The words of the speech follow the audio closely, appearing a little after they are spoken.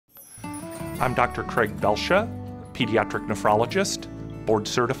I'm Dr. Craig Belsha, pediatric nephrologist, board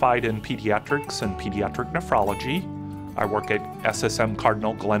certified in pediatrics and pediatric nephrology. I work at SSM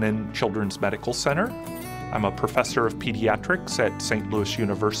Cardinal Glennon Children's Medical Center. I'm a professor of pediatrics at St. Louis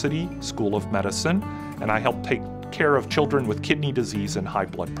University School of Medicine, and I help take care of children with kidney disease and high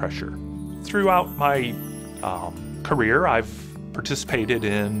blood pressure. Throughout my career, I've participated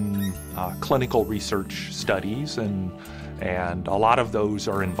in clinical research studies, and a lot of those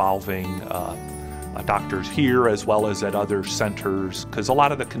are involving doctors here as well as at other centers, because a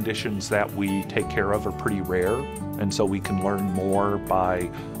lot of the conditions that we take care of are pretty rare, and so we can learn more by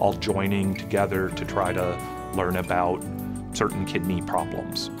all joining together to try to learn about certain kidney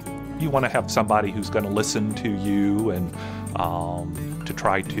problems. You want to have somebody who's going to listen to you and to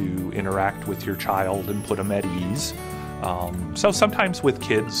try to interact with your child and put them at ease. So sometimes with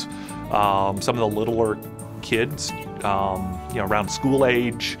kids, some of the littler kids, around school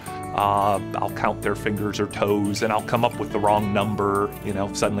age, I'll count their fingers or toes and I'll come up with the wrong number.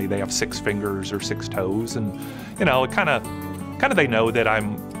 Suddenly they have 6 fingers or 6 toes, and it kind of they know that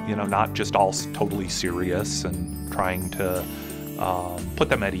I'm not just all totally serious, and trying to put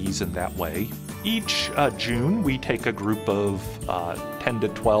them at ease in that way. Each June we take a group of 10 to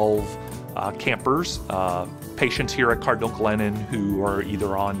 12 campers, patients here at Cardinal Glennon who are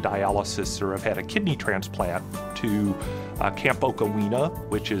either on dialysis or have had a kidney transplant, to Campo, Kawena,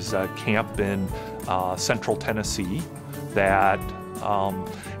 which is a camp in central Tennessee that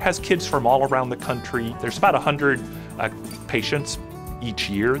has kids from all around the country. There's about 100 patients each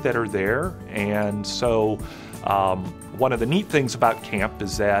year that are there, and so one of the neat things about camp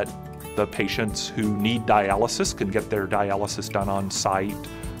is that the patients who need dialysis can get their dialysis done on site.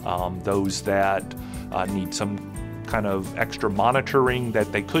 Those that need some kind of extra monitoring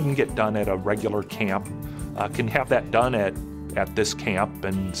that they couldn't get done at a regular camp can have that done at this camp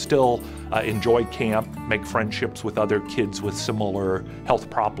and still enjoy camp, make friendships with other kids with similar health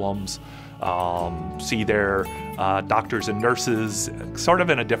problems, see their doctors and nurses sort of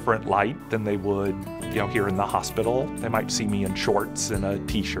in a different light than they would here in the hospital. They might see me in shorts and a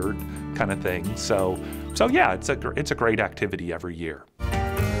t-shirt kind of thing. So yeah, it's a great activity every year.